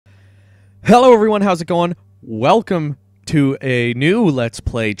Hello everyone, how's it going? Welcome to a new Let's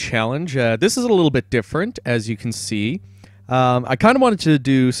Play challenge. This is a little bit different, as you can see. I kind of wanted to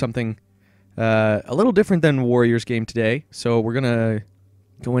do something a little different than Warriors game today, so we're gonna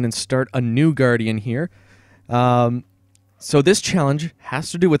go in and start a new Guardian here. So this challenge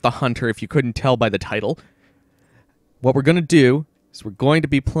has to do with the Hunter, if you couldn't tell by the title. What we're gonna do is we're going to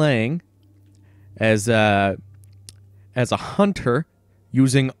be playing as a Hunter,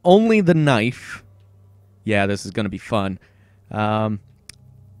 using only the knife. Yeah, this is gonna be fun. I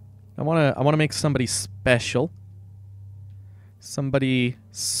wanna make somebody special, somebody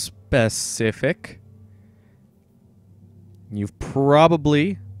specific. You've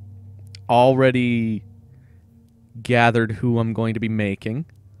probably already gathered who I'm going to be making.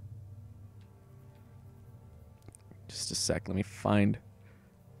 Just a sec, let me find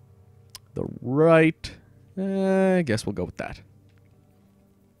the right. I guess we'll go with that.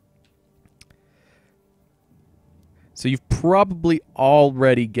 So you've probably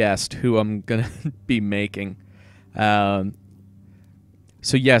already guessed who I'm going to be making. So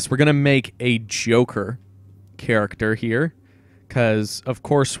yes, we're going to make a Joker character here. Because, of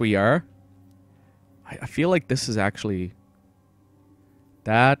course we are. I feel like this is actually...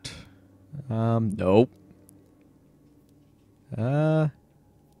 that. Nope. Or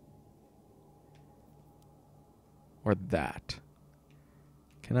that.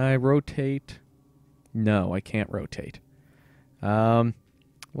 Can I rotate? No, I can't rotate. We'll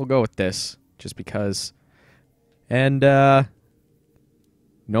go with this, just because. And, no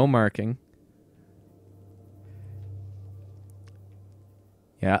marking.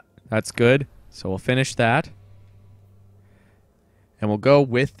 Yeah, that's good. So we'll finish that. And we'll go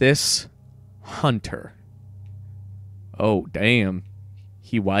with this Hunter. Oh, damn.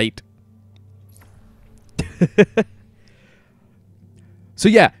 He white. So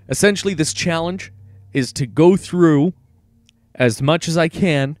yeah, essentially this challenge is to go through as much as I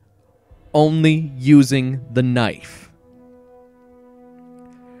can only using the knife.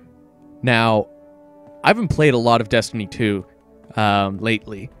 Now, I haven't played a lot of Destiny 2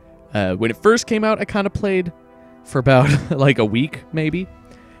 lately. When it first came out, I kind of played for about like a week, maybe.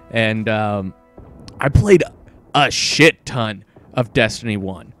 And I played a shit ton of Destiny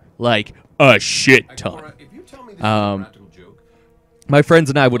 1. Like, a shit ton. My friends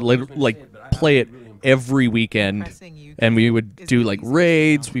and I would play it every weekend, and we would do like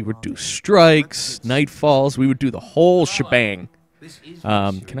raids, we would do strikes, nightfalls, we would do the whole shebang.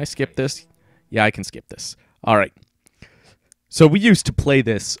 Can I skip this? Yeah, I can skip this. Alright. So we used to play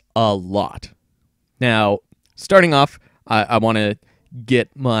this a lot. Now, starting off, I want to get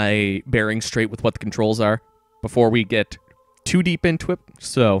my bearings straight with what the controls are before we get too deep into it.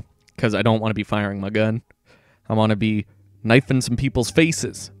 So, because I don't want to be firing my gun. I want to be knifing some people's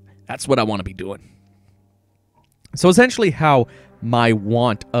faces. That's what I want to be doing. So essentially how my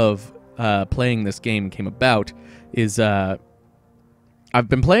want of playing this game came about is I've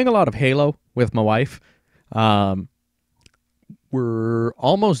been playing a lot of Halo with my wife. We're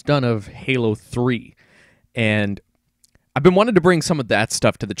almost done of Halo 3. And I've been wanting to bring some of that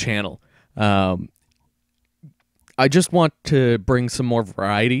stuff to the channel. I just want to bring some more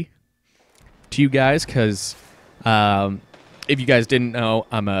variety to you guys, because if you guys didn't know,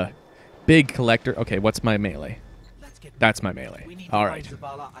 I'm a big collector. Okay, what's my melee? That's my melee. All right.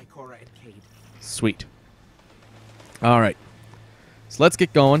 Sweet. All right. So let's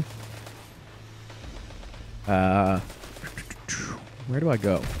get going. Where do I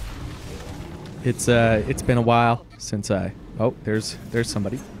go? It's been a while since I... Oh, there's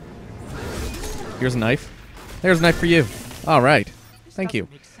somebody. Here's a knife. There's a knife for you. All right. Thank you.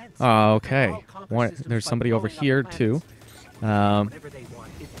 Okay. There's somebody over here too. And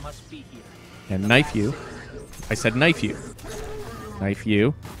knife you. I said knife you. Knife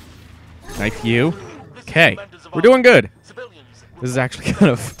you. Knife you. Okay. We're doing good. This is actually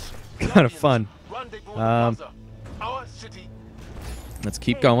kind of fun. Let's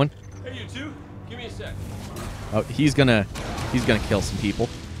keep going. Hey, you two. Give me a sec. Oh, he's gonna kill some people.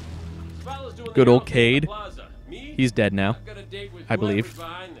 Good old Cade. He's dead now, I believe.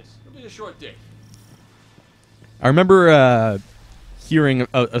 I remember hearing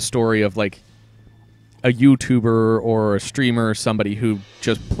a story of like a YouTuber or a streamer or somebody who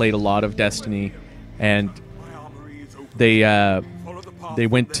just played a lot of Destiny, and they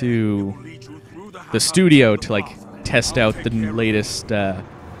went to the studio to like test out the latest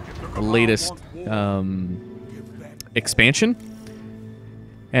expansion,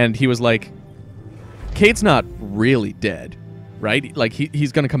 and he was like, Cade's not really dead, right? Like,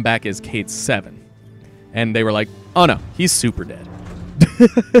 he's gonna come back as Cade 7. And they were like, oh no, he's super dead.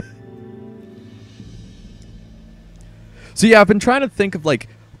 So yeah, I've been trying to think of like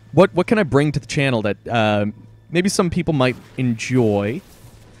what can I bring to the channel that maybe some people might enjoy.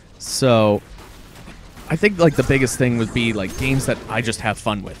 So I think like the biggest thing would be like games that I just have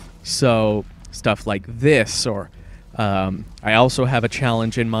fun with. So stuff like this, or I also have a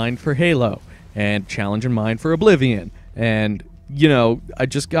challenge in mind for Halo, and challenge in mind for Oblivion, and you know, I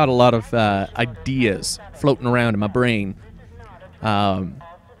just got a lot of ideas floating around in my brain.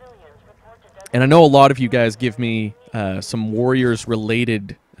 And I know a lot of you guys give me some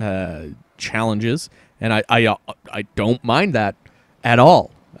Warriors-related challenges, and I don't mind that at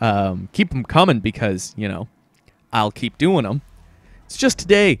all. Keep them coming because, you know, I'll keep doing them. It's just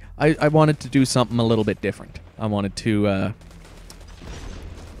today I wanted to do something a little bit different. I wanted to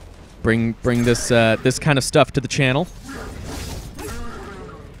bring this this kind of stuff to the channel.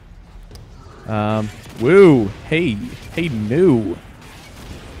 Woo! Hey, no.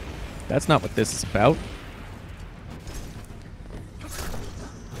 That's not what this is about.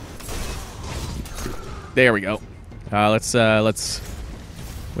 There we go. Let's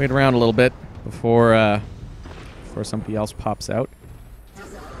wait around a little bit before somebody else pops out.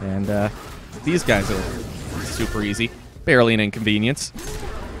 And these guys are super easy, barely an inconvenience.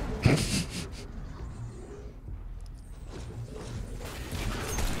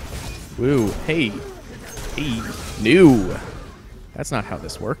 Woo! Hey, no. That's not how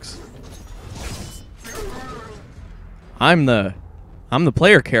this works. I'm the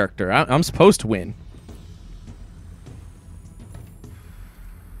player character. I'm supposed to win.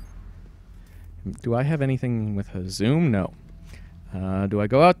 Do I have anything with a zoom? No. Do I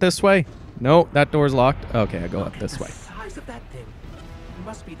go out this way? No, that door's locked. Okay, I go out this way. The size of that thing. It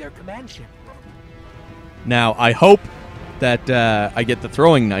must be their command ship. Now, I hope that I get the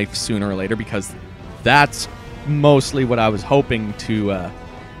throwing knife sooner or later, because that's mostly what I was hoping to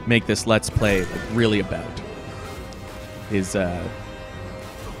make this Let's Play like, really about. Is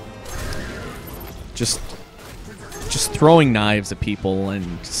just throwing knives at people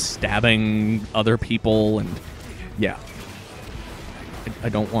and stabbing other people, and yeah. I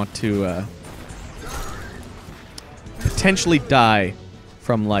don't want to potentially die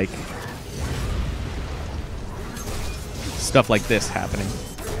from like stuff like this happening.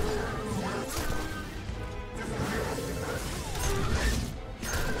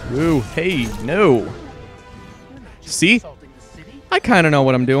 Woo, hey, no. See? I kind of know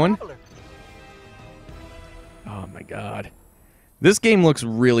what I'm doing. Oh my god. This game looks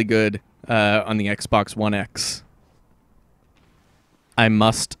really good on the Xbox One X. I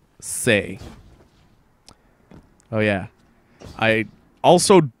must say. Oh yeah. I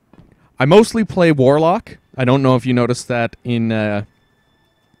mostly play Warlock. I don't know if you noticed that in at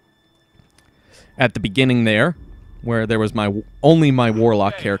the beginning there, where there was only my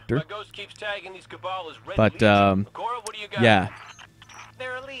Warlock character. But yeah.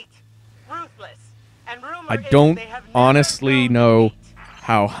 They're elite, ruthless, and I don't honestly know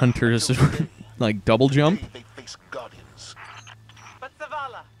how hunters like double jump.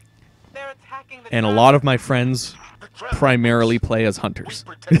 And a lot of my friends primarily play as hunters.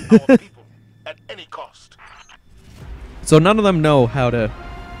 So none of them know how to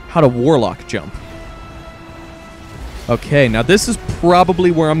Warlock jump. Okay, now this is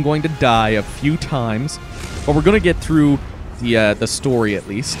probably where I'm going to die a few times, but we're going to get through the story at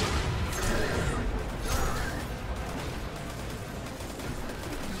least.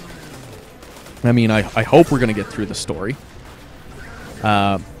 I mean, I hope we're going to get through the story.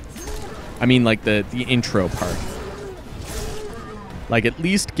 I mean, like, the intro part. Like, at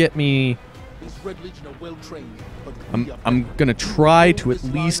least get me... I'm gonna try to at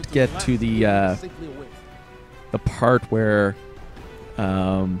least get to the part where...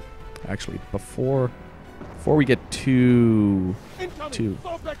 actually, before we get to...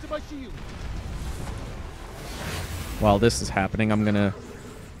 While this is happening, I'm gonna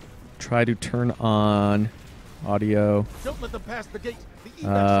try to turn on audio. Don't let them pass the gate.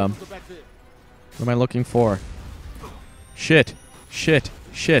 What am I looking for? Shit.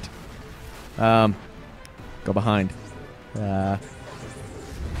 Go behind.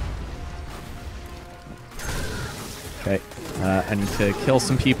 Okay. I need to kill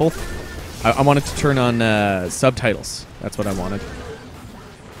some people. I wanted to turn on subtitles. That's what I wanted.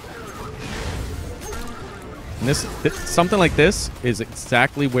 And this something like this is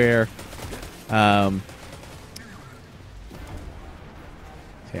exactly where...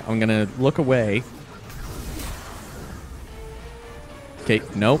 Okay, I'm gonna look away. Okay,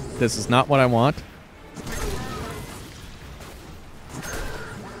 nope, this is not what I want.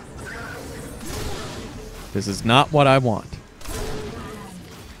 This is not what I want.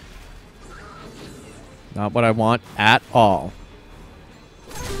 Not what I want at all.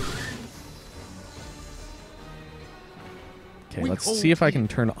 Okay, let's see if I can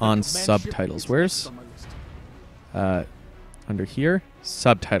turn on subtitles. Where's... under here?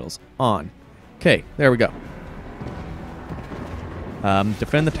 Subtitles. On. Okay, there we go.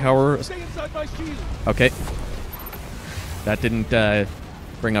 Defend the tower. Okay. That didn't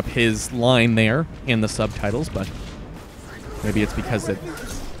bring up his line there in the subtitles, but maybe it's because it...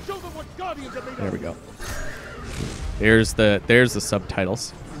 There we go. There's the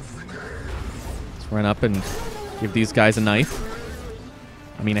subtitles. Let's run up and give these guys a knife.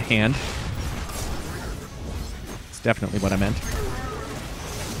 I mean a hand. It's definitely what I meant.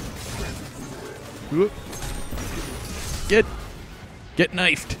 Get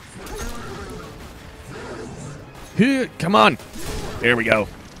knifed. Come on. There we go.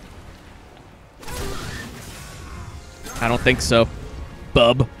 I don't think so,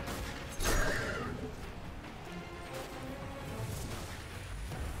 bub.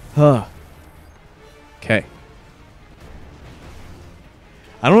 Huh. Okay.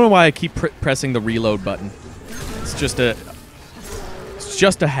 I don't know why I keep pressing the reload button. It's just a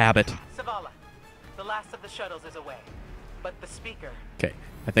habit. Zavala, the last of the shuttles is away, but the speaker. Okay.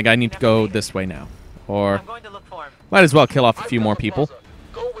 I think I need to go this way now. Or I'm going to look for him. might as well kill off a few more people.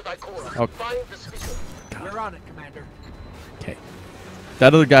 Go with We're on it, Commander. Okay.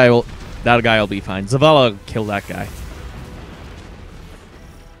 That guy will be fine. Zavala will kill that guy.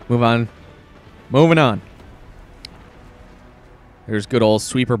 Move on. Moving on. There's good old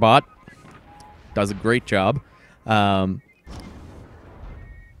Sweeper Bot. Does a great job.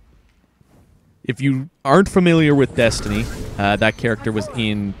 If you aren't familiar with Destiny, that character was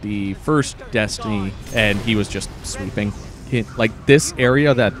in the first Destiny, and he was just sweeping. Like, this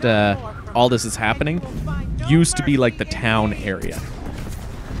area that all this is happening used to be like the town area.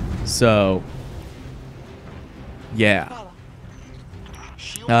 So, yeah.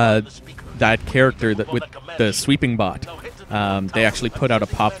 That character that with the sweeping bot, they actually put out a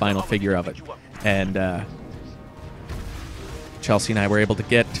pop vinyl figure of it. And Chelsea and I were able to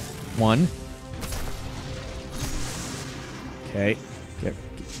get one. Okay.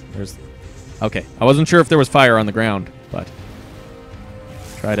 There's... Okay. I wasn't sure if there was fire on the ground, but...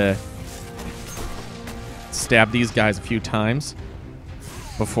 Try to stab these guys a few times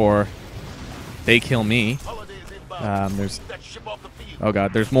before they kill me. There's... Oh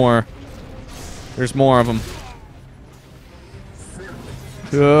god, there's more. There's more of them.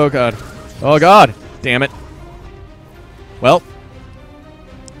 Oh god. Oh god. Damn it. Well,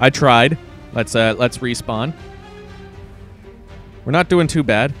 I tried. Let's respawn. We're not doing too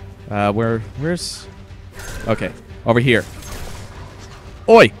bad. Where's... Okay, over here.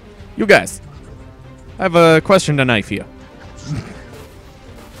 Oi, you guys. I have a question to knife you.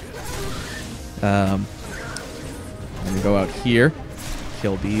 I'm gonna go out here,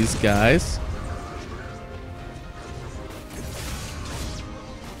 kill these guys.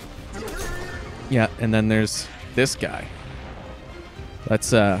 Yeah, and then there's this guy.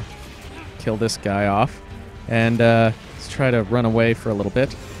 Let's kill this guy off, and let's try to run away for a little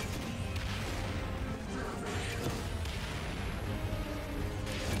bit.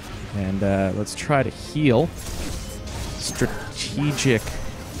 And let's try to heal. Strategic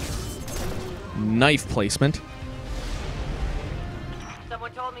knife placement.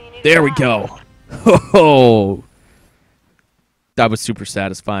 Someone told me you needed There we help. go. Ho-ho! That was super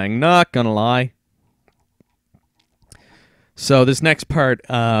satisfying, not gonna lie. So this next part,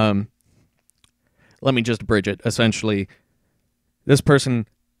 let me just bridge it. Essentially, this person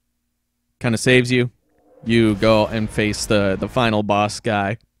kind of saves you. You go and face the final boss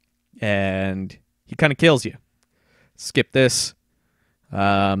guy, and he kind of kills you. Skip this.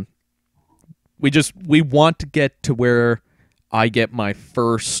 We want to get to where I get my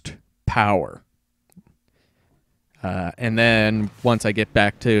first power. And then once I get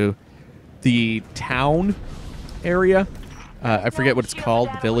back to the town area, I forget what it's called,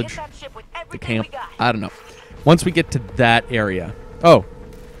 the village, the camp, I don't know. Once we get to that area, oh,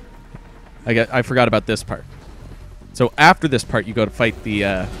 I forgot about this part. So after this part, you go to fight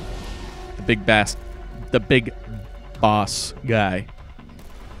the big boss guy,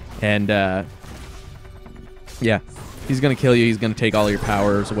 and yeah, he's gonna kill you. He's gonna take all your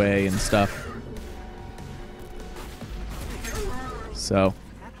powers away and stuff. So,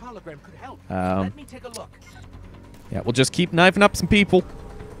 That hologram could help. Let me take a look. yeah, we'll just keep knifing up some people.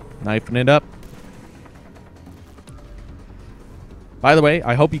 Knifing it up. By the way,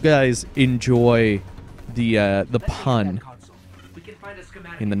 I hope you guys enjoy the pun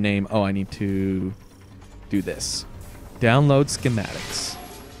in the name. Oh, I need to do this. Download schematics.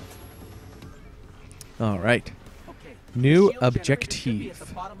 All right. Okay. New The shield generator should be at objective.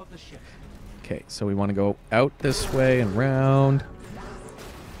 the bottom of the ship. Okay, so we want to go out this way and round.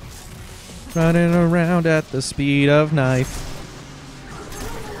 Running around at the speed of knife.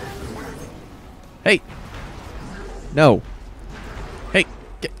 Hey! No. Hey,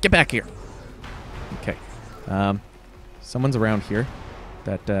 get back here. Okay. Someone's around here.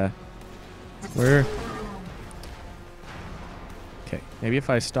 That, where? Okay, maybe if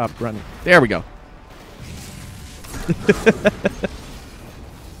I stop running. There we go.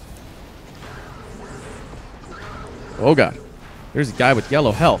 Oh god. There's a guy with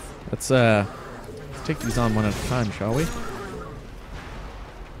yellow health. Let's take these on one at a time, shall we?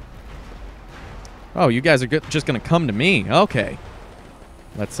 Oh, you guys are just gonna come to me. Okay.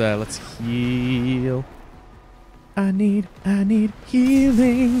 Let's heal. I need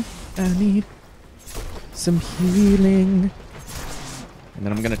healing. I need some healing. And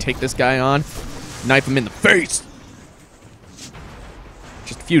then I'm gonna take this guy on, knife him in the face.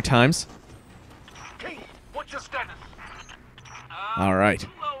 Just a few times. King, what's your status? All right.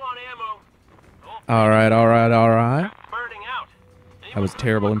 Low on ammo. All right. All right. All right. Burning out. That was a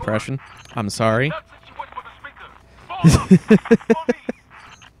terrible impression. I'm sorry. That's it, you went for the speaker. Fall up. For me.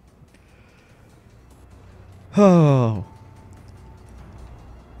 Oh.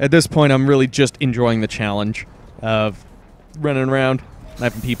 At this point, I'm really just enjoying the challenge of running around,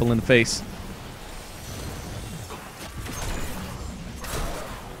 knifing people in the face.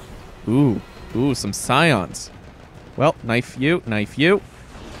 Ooh, some scions. Well, knife you, knife you.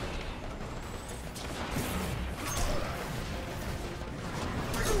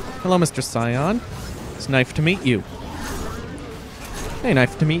 Hello, Mr. Scion. It's nice to meet you. Hey,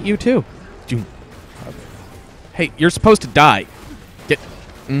 nice to meet you too. Doom. Hey, you're supposed to die. Get.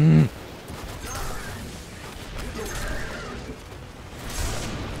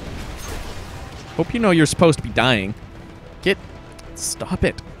 Hope you know you're supposed to be dying. Get. Stop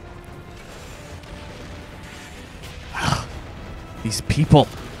it. These people.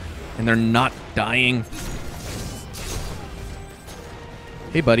 And they're not dying.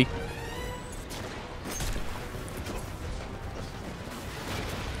 Hey, buddy.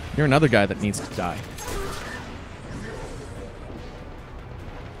 You're another guy that needs to die.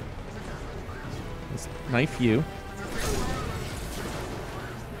 Let's knife you.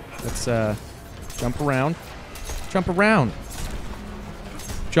 Let's jump around. Jump around.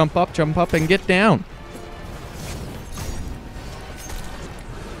 Jump up, and get down.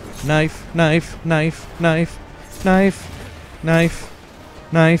 Knife, knife, knife, knife, knife, knife,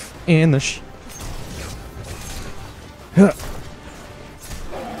 knife in the Huh.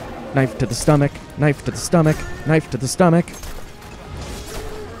 Knife to the stomach, knife to the stomach, knife to the stomach.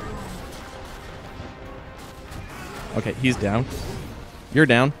 Okay, he's down. You're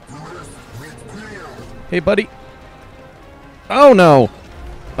down. Hey, buddy. Oh, no.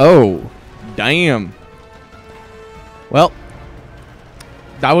 Oh, damn. Well,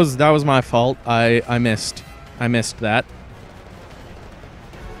 that was my fault. I missed that.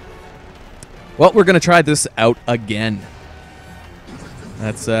 Well, we're gonna try this out again.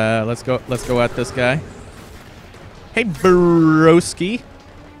 Let's go at this guy. Hey, broski.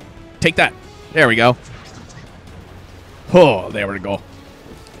 Take that. There we go. Oh, there we go.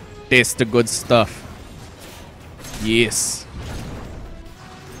 That's the good stuff. Yes.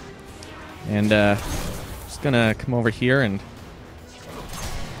 And just gonna come over here and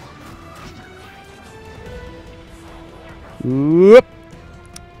whoop.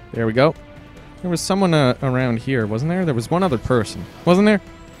 There we go. There was someone around here, wasn't there? There was one other person, wasn't there?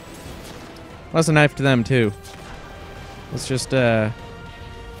 Let's a knife to them too. Let's just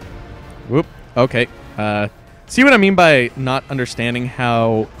whoop. Okay. See what I mean by not understanding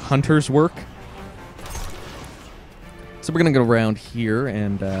how hunters work? So we're gonna go around here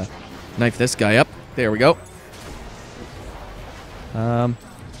and knife this guy up. There we go. And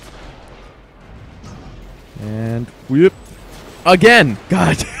whoop. Again!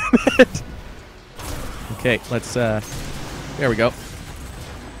 God damn it! Okay, let's, there we go.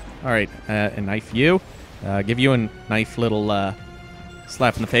 Alright, and knife you. Give you a knife little,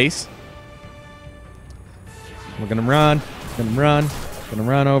 slap in the face. We're gonna run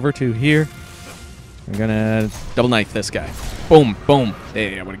over to here. We're gonna double knife this guy. Boom, boom.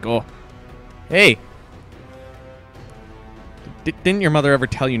 There we go. Hey! Didn't your mother ever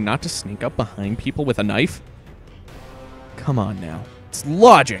tell you not to sneak up behind people with a knife? Come on now. It's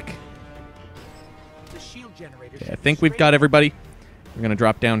logic. The shield generator Okay, I think we've got everybody. We're gonna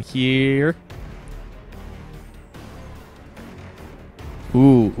drop down here.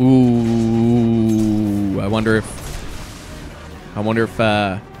 Ooh. I wonder if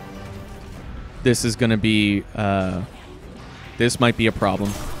this is going to be... this might be a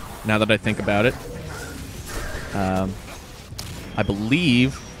problem, now that I think about it. I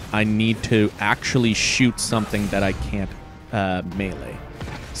believe I need to actually shoot something that I can't melee.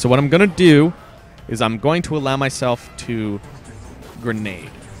 So what I'm going to do is I'm going to allow myself to grenade.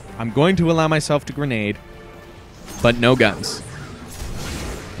 I'm going to allow myself to grenade, but no guns.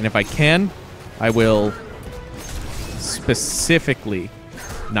 And if I can, I will specifically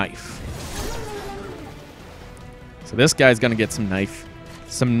knife. So this guy's going to get some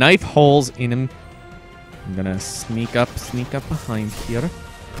knife holes in him. I'm going to sneak up behind here.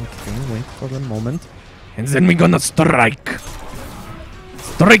 Okay, wait for a moment. And then we're going to strike.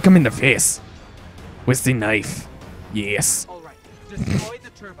 Strike him in the face with the knife. Yes. All right. Destroy the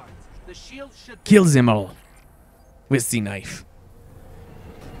turbines. The shield should Kill them all with the knife.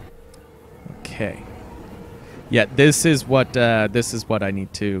 Okay. Yeah, this is what I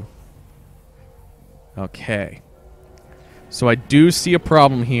need to. Okay. So I do see a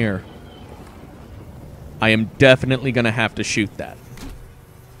problem here. I am definitely going to have to shoot that.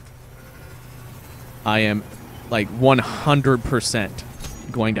 I am like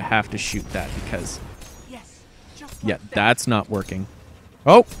 100% going to have to shoot that because Yes. Just yeah, like that. that's not working.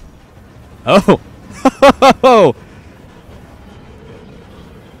 Oh. Oh.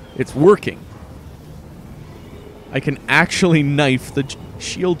 It's working. I can actually knife the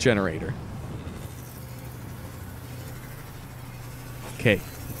shield generator. Okay.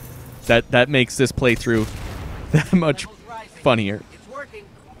 That makes this playthrough that much Levels rising. funnier. It's working.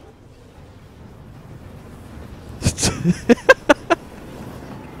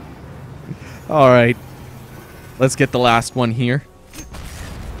 All right. Let's get the last one here.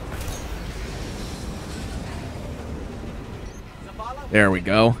 Zavala, There we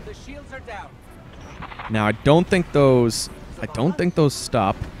go. the shields are down. Now I don't think those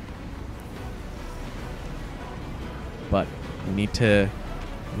stop. But we need to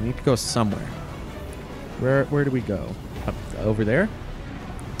go somewhere. Where do we go? Up over there?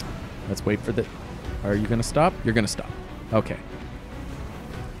 Let's wait for the Are you going to stop? You're going to stop. Okay.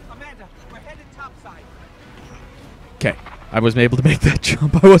 Amanda, we're headed topside. Okay. I was able to make that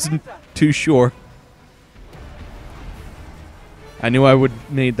jump. I wasn't too sure. I knew I would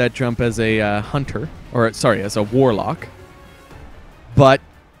made that jump as a hunter, or sorry, as a warlock. But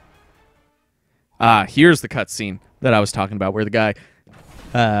here's the cutscene that I was talking about, where the guy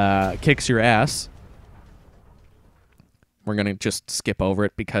kicks your ass. We're gonna just skip over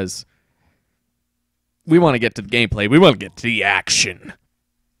it because we want to get to the gameplay. We want to get to the action.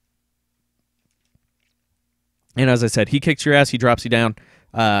 And as I said, he kicks your ass. He drops you down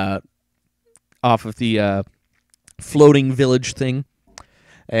off of the floating village thing,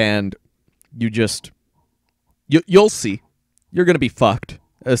 and you just you'll see. You're gonna be fucked,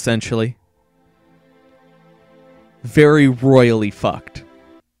 essentially. Very royally fucked.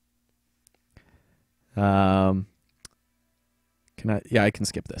 Can I? Yeah, I can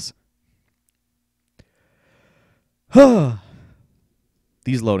skip this.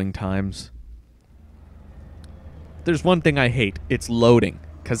 These loading times. There's one thing I hate. It's loading,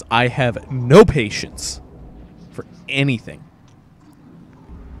 because I have no patience for anything.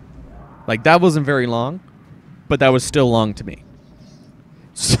 Like, that wasn't very long, but that was still long to me.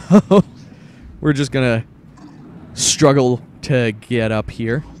 So, we're just gonna struggle to get up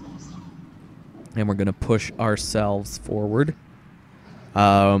here. And we're gonna push ourselves forward.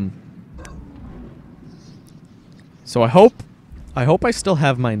 So I hope I still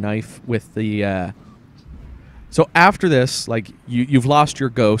have my knife with the so after this, like, you've lost your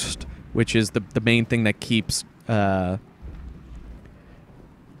ghost, which is the main thing that keeps I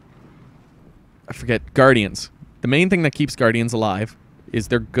forget, guardians. The main thing that keeps guardians alive is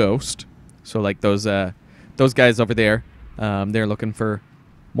their ghost. So like those guys over there, they're looking for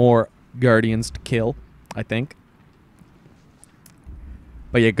more guardians to kill, I think.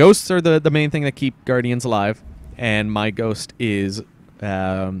 But yeah, ghosts are the main thing that keep guardians alive, and my ghost is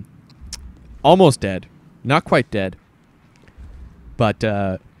almost dead. Not quite dead. But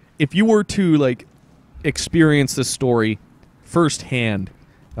if you were to, like, experience this story firsthand,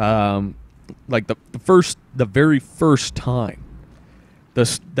 like the very first time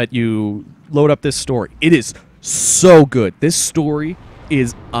that you load up this story, it is so good. This story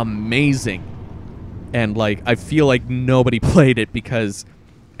is amazing. And, like, I feel like nobody played it because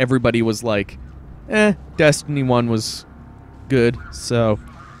everybody was like, Destiny 1 was good, so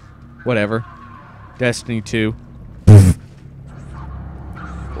whatever. Destiny 2.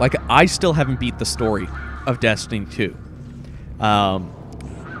 Like, I still haven't beat the story of Destiny 2.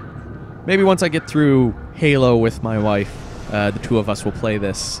 Maybe once I get through Halo with my wife, the two of us will play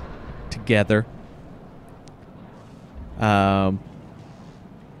this together.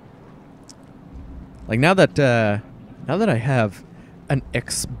 Like now that I have an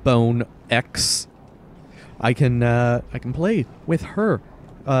Xbone X, I can play with her.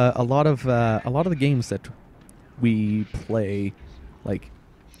 A lot of the games that we play, like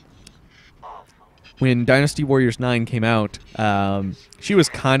when Dynasty Warriors 9 came out, she was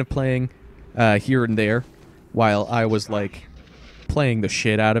kind of playing here and there, while I was like playing the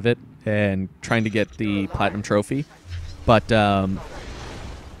shit out of it and trying to get the platinum trophy. But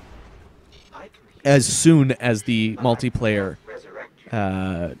as soon as the multiplayer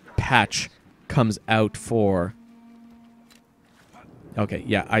patch comes out for... Okay,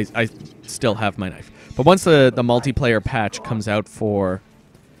 yeah, I still have my knife. But once the multiplayer patch comes out for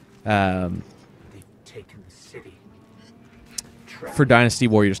Dynasty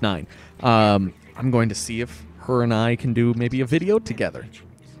Warriors 9, I'm going to see if her and I can do maybe a video together.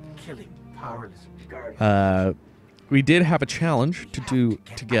 We did have a challenge to do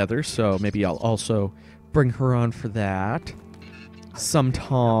together, so maybe I'll also bring her on for that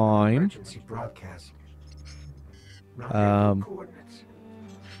sometime.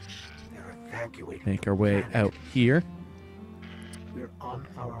 Make our way out here.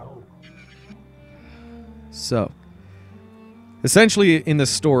 So, essentially in this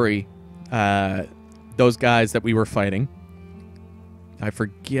story, those guys that we were fighting, I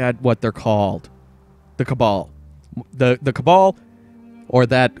forget what they're called. The Cabal. The Cabal, or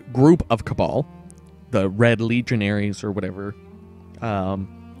that group of Cabal, the Red Legionaries or whatever,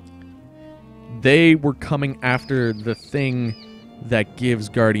 they were coming after the thing that gives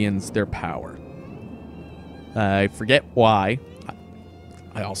Guardians their power. I forget why.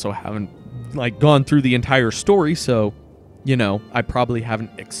 I also haven't gone through the entire story, so you know, I probably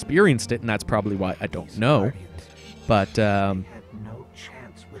haven't experienced it, and that's probably why I don't know. But no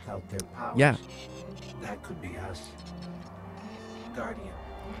chance without their powers. Yeah. That could be us. Guardian.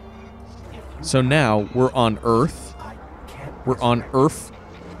 So now we're on Earth. We're on Earth,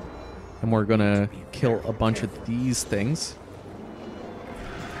 and we're gonna kill a bunch of these things.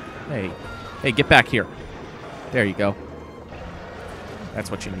 Hey, get back here. There you go.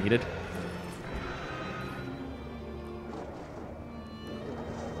 That's what you needed.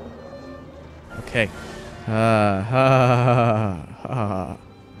 Okay.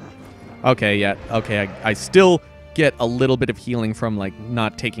 Okay, yeah. Okay, I still get a little bit of healing from, like,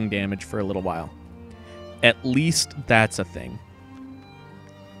 not taking damage for a little while. At least that's a thing.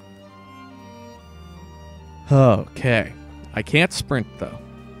 Okay. I can't sprint, though.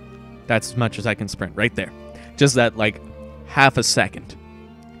 That's as much as I can sprint, right there. Just that, like, half a second.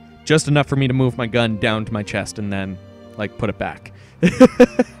 Just enough for me to move my gun down to my chest and then, like, put it back.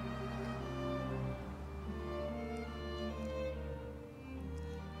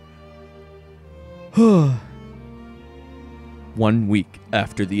 1 week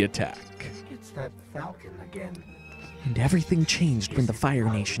after the attack. It's that Falcon again. And everything changed when the Fire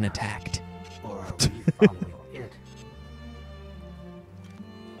Nation attacked. Or are we following it?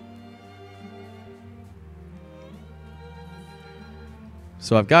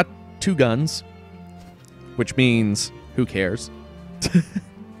 So I've got 2 guns, which means who cares?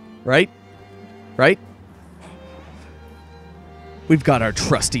 Right? Right? We've got our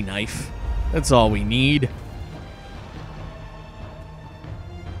trusty knife. That's all we need.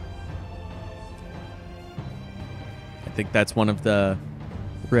 I think that's one of the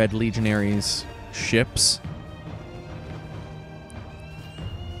Red Legionaries' ships.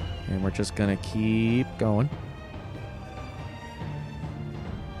 And we're just gonna keep going.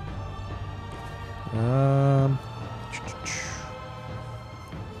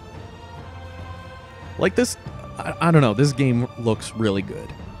 Like this, I don't know, this game looks really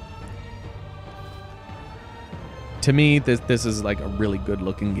good. To me, this is like a really good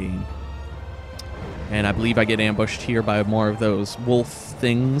looking game. And I believe I get ambushed here by more of those wolf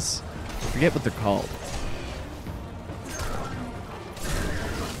things. I forget what they're called.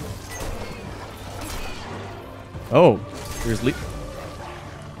 Oh, there's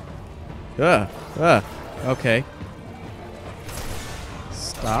okay.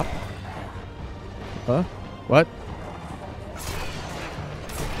 Stop. What?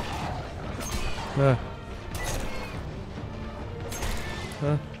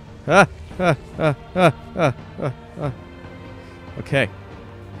 Okay.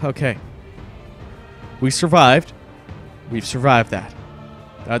 Okay. We survived. We've survived that.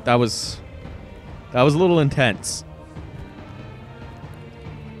 That was a little intense.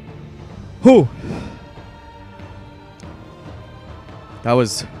 Whew. That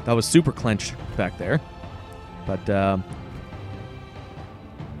was super clenched back there. But we're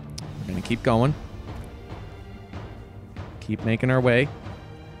gonna keep going. Keep making our way.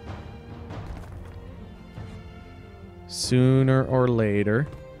 Sooner or later.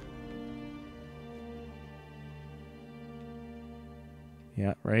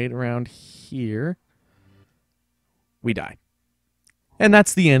 Yeah, right around here. We die. And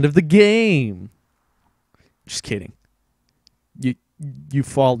that's the end of the game. Just kidding. You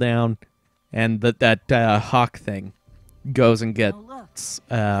fall down, and that hawk thing goes and gets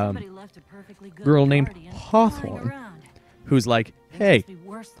girl named Hawthorne, who's like, hey,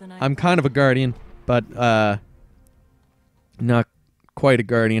 I'm kind of a guardian, but not quite a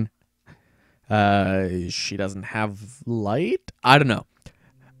guardian. She doesn't have light? I don't know.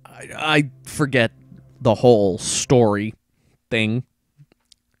 I forget the whole story thing.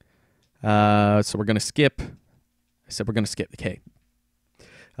 So we're going to skip. I said we're going to skip. Okay.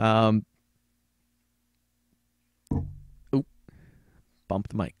 Ooh. Bump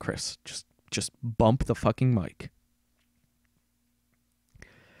the mic, Chris. Just bump the fucking mic.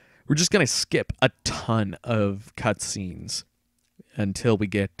 We're just going to skip a ton of cutscenes until we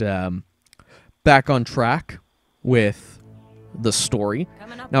get back on track with the story.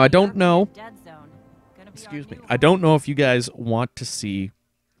 Now, I don't know. Excuse me. I don't know if you guys want to see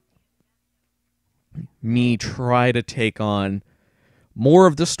me try to take on more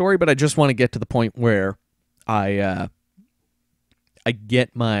of the story, but I just want to get to the point where I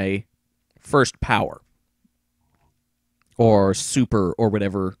get my first power or super or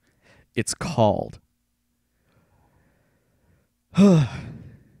whatever it's called.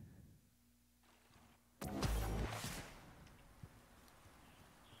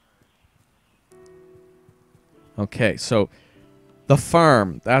 Okay, so the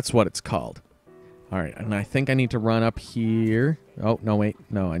farm, that's what it's called. All right, and I think I need to run up here. Oh, no, wait.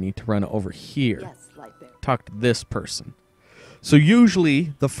 No, I need to run over here. Yes, Lightbearer. Talk to this person. So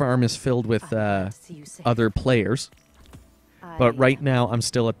usually the farm is filled with other players. But right now I'm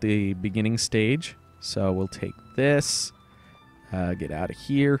still at the beginning stage. So we'll take this. Get out of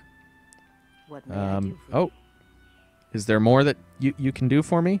here. What may I do for Oh. you? Is there more that you can do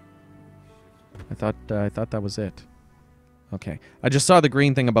for me? I thought that was it. Okay. I just saw the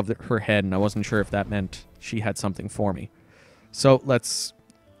green thing above her head, and I wasn't sure if that meant she had something for me. So let's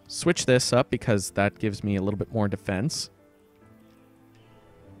switch this up, because that gives me a little bit more defense.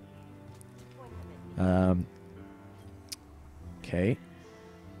 Okay.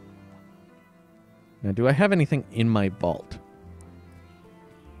 Now, do I have anything in my vault?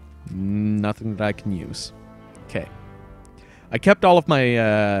 Nothing that I can use. Okay. I kept all of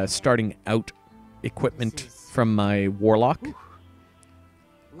my starting out equipment from my warlock,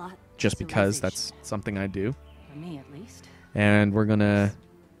 just because that's something I do. For me, at least. And we're gonna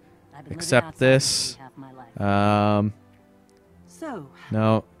I've been living accept outside this. the city half my life. So,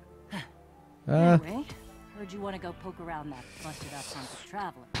 No. anyway, heard you want to go poke around that busted up hunk of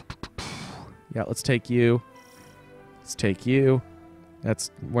traveler. Yeah, let's take you. Let's take you.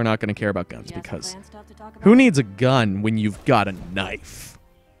 We're not gonna care about guns, Did you have some because planned stuff to talk about? who needs a gun when you've got a knife?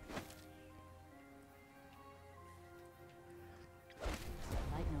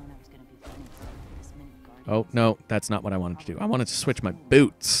 I'd known I was going to be running this many guardians. Oh, no, that's not what I wanted to do. I wanted to switch my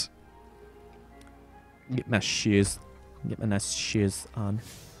boots. Get my shoes. Get my nice shoes on.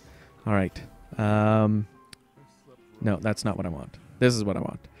 All right. No, that's not what I want. This is what I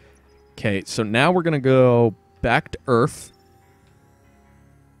want. Okay, so now we're going to go back to Earth.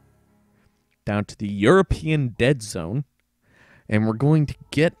 Down to the European Dead Zone. And we're going to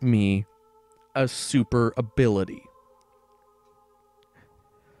get me a super ability.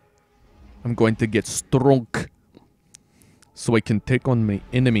 I'm going to get strong, so I can take on my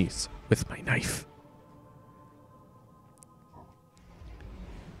enemies with my knife.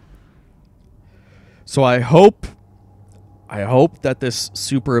 So I hope that this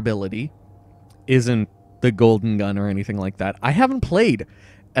super ability isn't the golden gun or anything like that. I haven't played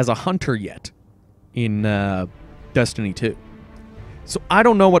as a hunter yet in Destiny 2. So I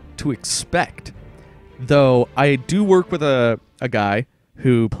don't know what to expect. Though I do work with a guy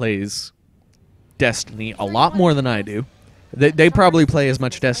who plays Destiny a lot more than I do. They probably play as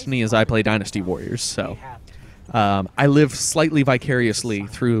much Destiny as I play Dynasty Warriors, so I live slightly vicariously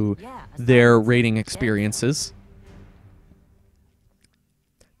through their raiding experiences.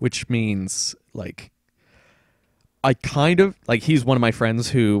 Which means, like, I kind of, like, he's one of my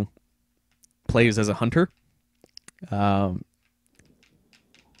friends who plays as a hunter.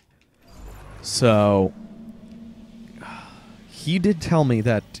 So, he did tell me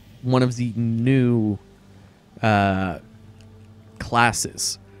that one of the new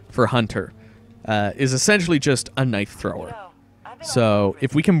classes for hunter is essentially just a knife thrower. So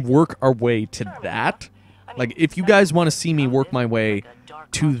if we can work our way to that, like if you guys want to see me work my way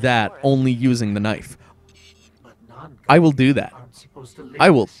to that only using the knife, But non I will do that. aren't supposed to live I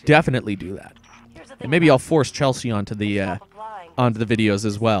will in the city. definitely do that. Here's the thing And maybe I'll about force Chelsea onto the stop applying. videos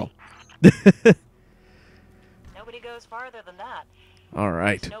as well. Nobody goes farther than that. All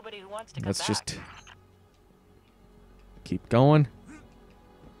right. Nobody who wants to come Let's back. just keep going.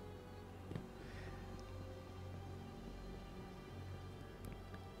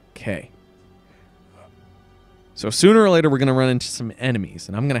 Okay. So sooner or later we're going to run into some enemies,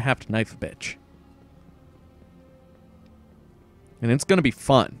 and I'm going to have to knife a bitch. And it's going to be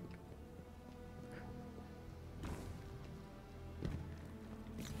fun.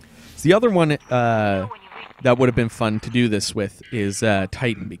 The other one that would have been fun to do this with is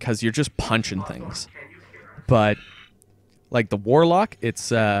Titan, because you're just punching things. But like the Warlock, it's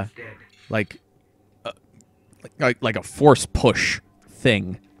like a force push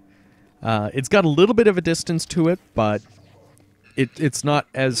thing. It's got a little bit of a distance to it, but it's not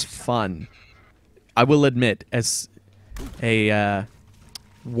as fun. I will admit, as a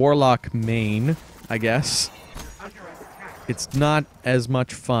Warlock main, I guess, it's not as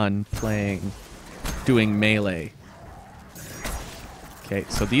much fun doing melee. Okay,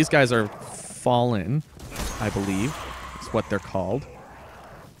 so these guys are fallen, I believe. Is what they're called.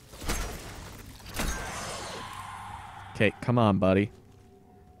 Okay, come on, buddy.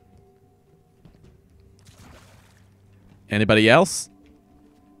 Anybody else?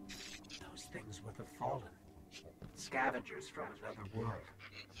 Those things were the fallen. Scavengers from another world.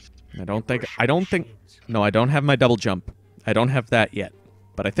 I don't think. No, I don't have my double jump. I don't have that yet.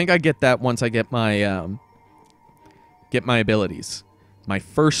 But I think I get that once I get my abilities. My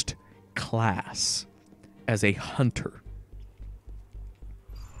first class as a hunter.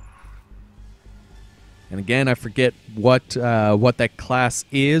 And again, I forget what that class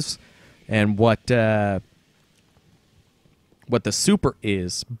is and what the super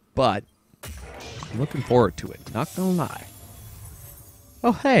is, but I'm looking forward to it. Not gonna lie.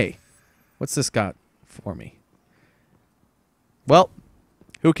 Oh, hey. What's this got for me? Well,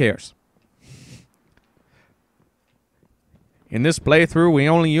 who cares? In this playthrough, we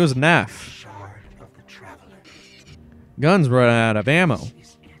only use a knife. Shard of the Traveler. Guns run out of ammo.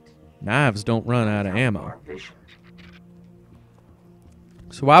 Is it? Knives don't run out of ammo. Our vision.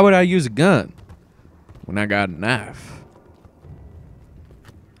 So why would I use a gun when I got a knife?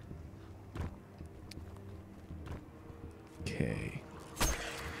 Okay.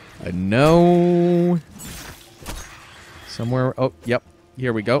 I know somewhere. Oh, yep.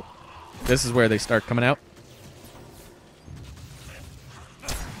 Here we go. This is where they start coming out.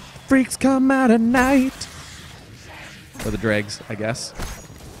 Freaks come out at night. Or the dregs, I guess.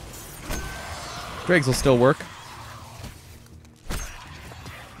 Dregs will still work.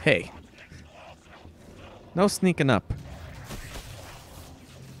 Hey. No sneaking up.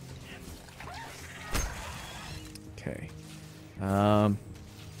 Okay. I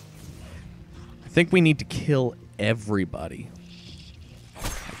think we need to kill everybody.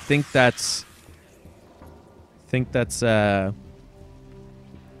 I think that's that's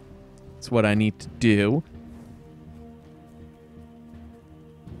what I need to do.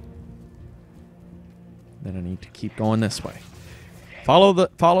 Then I need to keep going this way.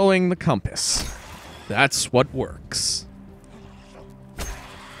 Following the compass. That's what works.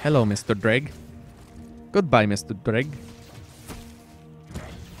 Hello, Mr. Dreg. Goodbye, Mr. Dreg.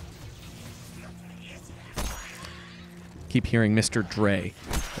 Keep hearing Mr. Dre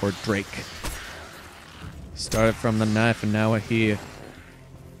or Drake. Started from the knife and now we're here.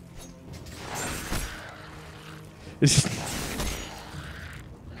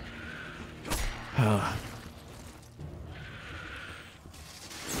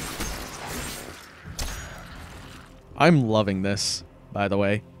 I'm loving this, by the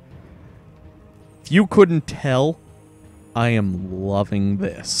way. If you couldn't tell, I am loving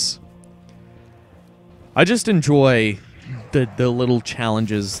this. I just enjoy the little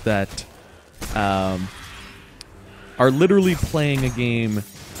challenges that are literally playing a game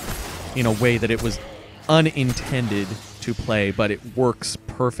in a way that it was unintended to play, but it works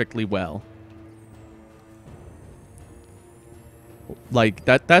perfectly well. Like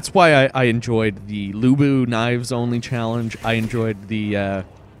that's why I enjoyed the Lubu Knives Only challenge. I enjoyed the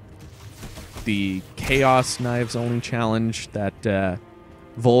Chaos Knives Only challenge that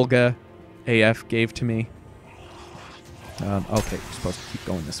Volga AF gave to me. Okay, we're supposed to keep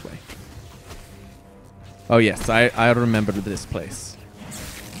going this way. Oh yes, I remember this place.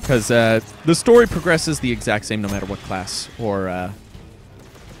 Because the story progresses the exact same no matter what class or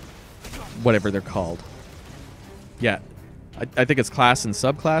whatever they're called. Yeah. I think it's class and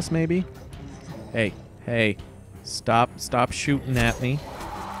subclass, maybe? Hey, hey. Stop shooting at me.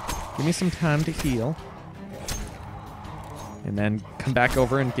 Give me some time to heal. And then come back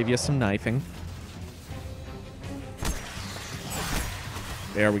over and give you some knifing.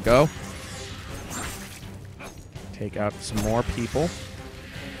 There we go. Take out some more people.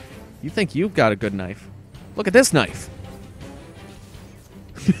 You think you've got a good knife? Look at this knife.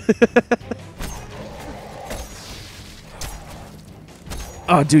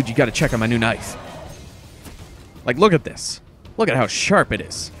 Oh, dude, you gotta check out my new knife. Like, look at this. Look at how sharp it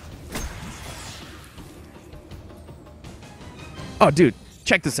is. Oh, dude,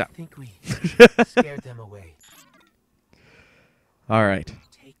 check this out. I think we scared them away. All right.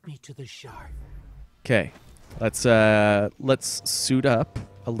 Take me to the shard. Okay. Let's suit up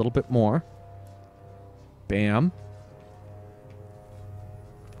a little bit more. Bam.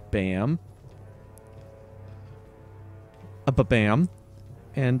 Bam. A bam.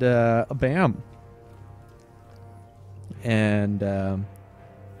 And a bam. And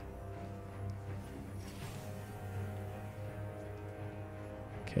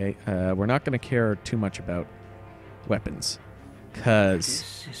okay, we're not going to care too much about weapons,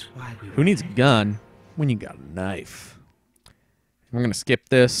 cause who needs a gun when you got a knife? We're going to skip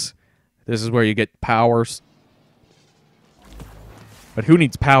this. This is where you get powers. But who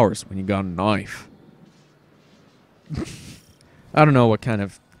needs powers when you got a knife? I don't know what kind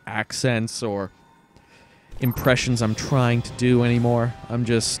of accents or impressions I'm trying to do anymore. I'm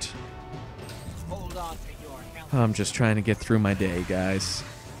just trying to get through my day, guys.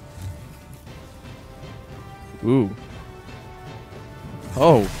 Ooh.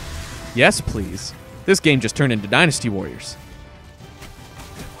 Oh. Yes, please. This game just turned into Dynasty Warriors.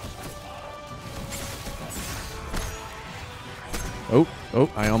 Oh,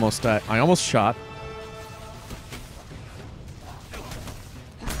 I almost shot.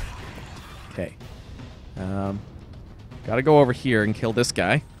 Okay. Gotta go over here and kill this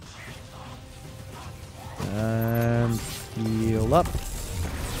guy. And heal up.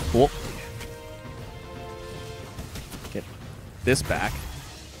 Cool. Get this back.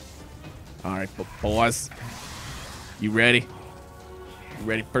 Alright, boys. You ready? You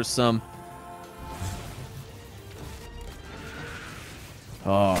ready for some?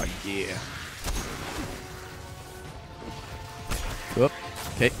 Oh, yeah. Whoop.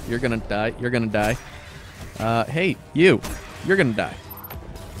 Okay, you're gonna die. You're gonna die. Hey, you. You're gonna die.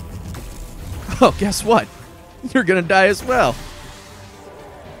 Oh, guess what? You're gonna die as well.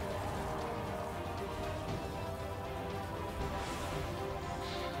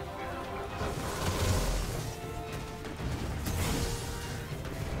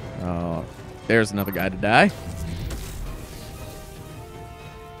 Oh, there's another guy to die.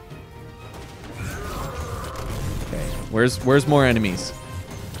 Okay, where's more enemies?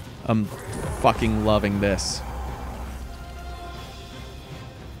 I'm fucking loving this.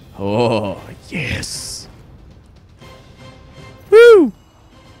 Oh, yes. Woo!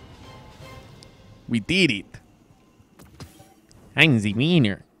 We did it. I'm the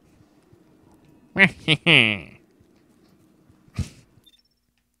winner.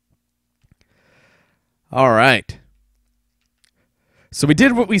 All right. So we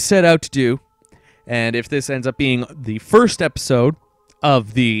did what we set out to do. And if this ends up being the first episode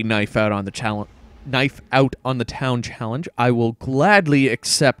of the Knife Out on the Town challenge, I will gladly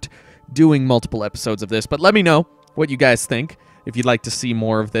accept doing multiple episodes of this. But let me know what you guys think, if you'd like to see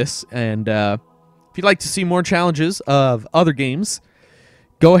more of this. And if you'd like to see more challenges of other games,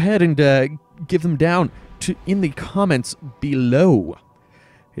 go ahead and give them down in the comments below.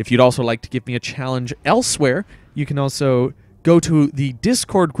 If you'd also like to give me a challenge elsewhere, you can also go to the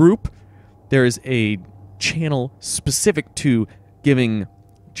Discord group. There is a channel specific to giving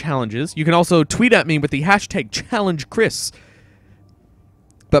challenges. You can also tweet at me with the hashtag #ChallengeChris.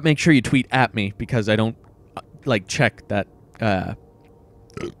 But make sure you tweet at me, because I don't check that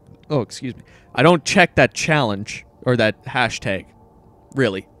oh, excuse me. I don't check that challenge or that hashtag,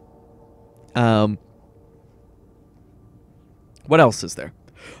 really. What else is there?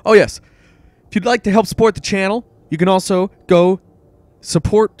 Oh, yes. If you'd like to help support the channel, you can also go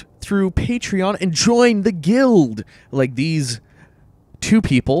support through Patreon and join the guild, like these two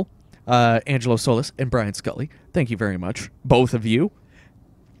people, Angelo Solis and Brian Scully. Thank you very much, both of you.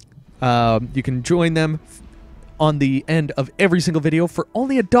 You can join them on the end of every single video for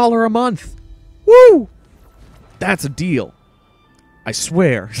only $1 a month. Woo! That's a deal. I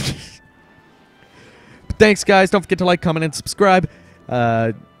swear. But thanks, guys. Don't forget to like, comment, and subscribe.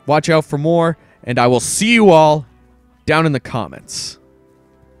 Watch out for more, and I will see you all down in the comments.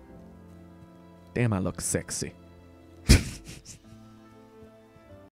 Damn, I look sexy.